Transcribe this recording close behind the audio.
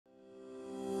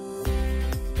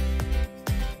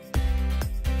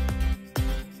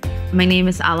My name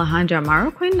is Alejandra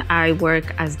Marroquin. I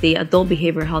work as the Adult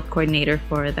Behavioral Health Coordinator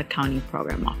for the County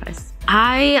Program Office.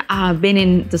 I've been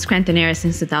in the Scranton area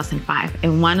since 2005,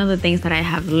 and one of the things that I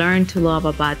have learned to love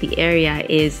about the area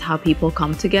is how people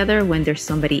come together when there's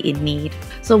somebody in need.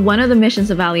 So one of the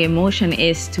missions of Valley in Motion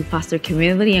is to foster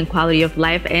community and quality of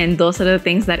life, and those are the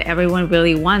things that everyone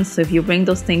really wants. So if you bring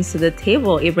those things to the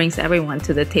table, it brings everyone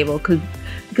to the table,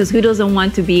 because who doesn't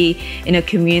want to be in a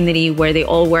community where they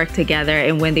all work together,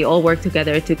 and when they all work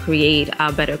together to create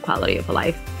a better quality of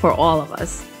life for all of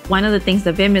us. One of the things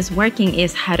that VIM is working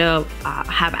is how to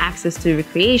have access to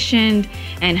recreation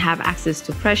and have access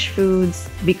to fresh foods,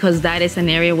 because that is an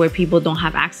area where people don't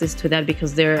have access to that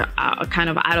because they're kind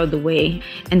of out of the way.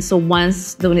 And so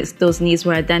once those needs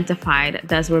were identified,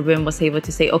 that's where VIM was able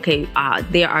to say, okay,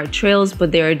 there are trails,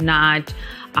 but they're not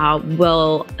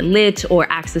well lit or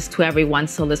access to everyone,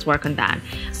 so let's work on that.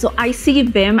 So I see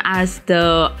VIM as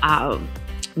the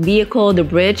vehicle, the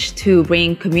bridge to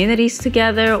bring communities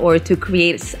together, or to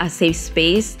create a safe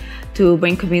space to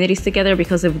bring communities together,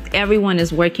 because if everyone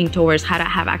is working towards how to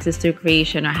have access to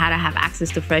recreation, or how to have access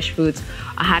to fresh foods,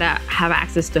 or how to have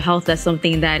access to health, that's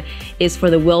something that is for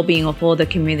the well-being of all the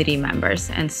community members.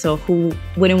 And so who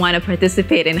wouldn't want to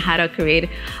participate in how to create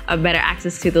a better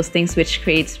access to those things, which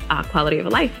creates quality of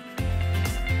life.